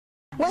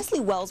Wesley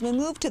Walsman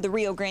moved to the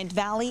Rio Grande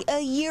Valley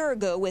a year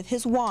ago with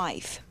his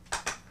wife.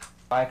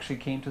 I actually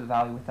came to the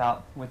valley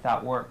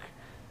without work,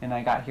 and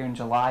I got here in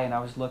July, and I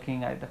was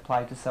looking. I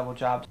applied to several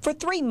jobs. For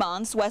 3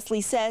 months,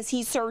 Wesley says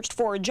he searched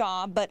for a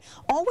job, but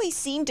always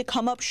seemed to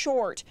come up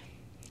short.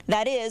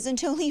 That is,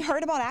 until he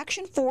heard about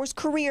Action 4's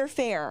career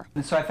fair.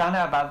 And so I found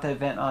out about the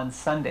event on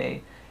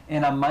Sunday,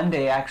 and on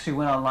Monday I actually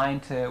went online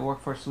to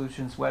Workforce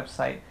Solutions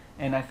website,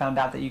 and I found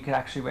out that you could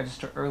actually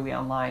register early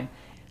online.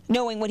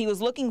 Knowing what he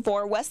was looking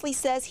for, Wesley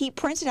says he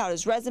printed out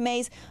his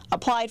resumes,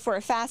 applied for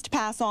a fast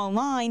pass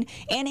online,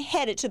 and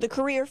headed to the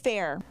career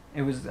fair.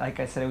 It was, like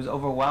I said, it was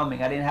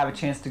overwhelming. I didn't have a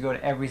chance to go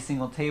to every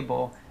single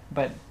table,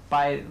 but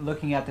by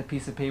looking at the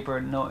piece of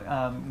paper,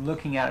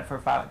 looking at it for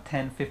about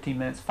 10-15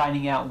 minutes,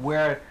 finding out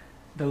where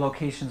the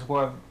locations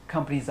were of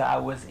companies that I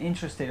was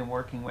interested in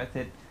working with,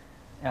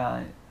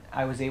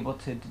 I was able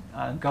to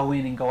go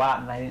in and go out,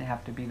 and I didn't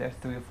have to be there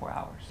 3 or 4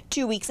 hours.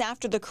 2 weeks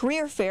after the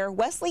career fair,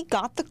 Wesley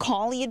got the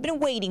call he had been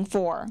waiting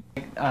for.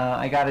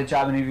 I got a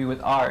job interview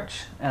with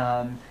Arch.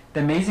 The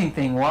amazing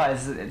thing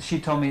was, she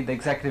told me, the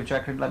executive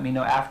director let me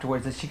know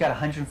afterwards, that she got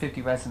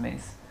 150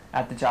 resumes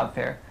at the job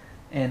fair,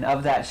 and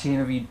of that she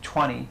interviewed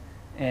 20.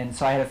 And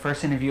so I had a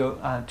first interview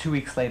 2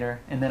 weeks later,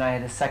 and then I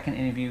had a second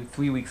interview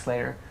 3 weeks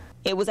later.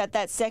 It was at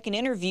that second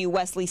interview,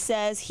 Wesley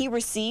says, he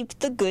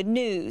received the good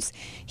news.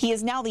 He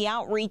is now the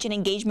Outreach and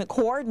Engagement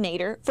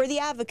Coordinator for the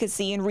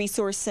Advocacy and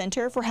Resource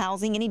Center for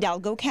Housing in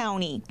Hidalgo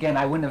County. Again,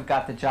 I wouldn't have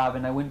got the job,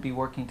 and I wouldn't be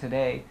working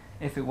today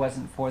if it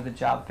wasn't for the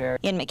job fair.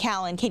 In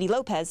McAllen, Katie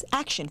Lopez,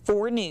 Action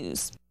 4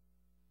 News.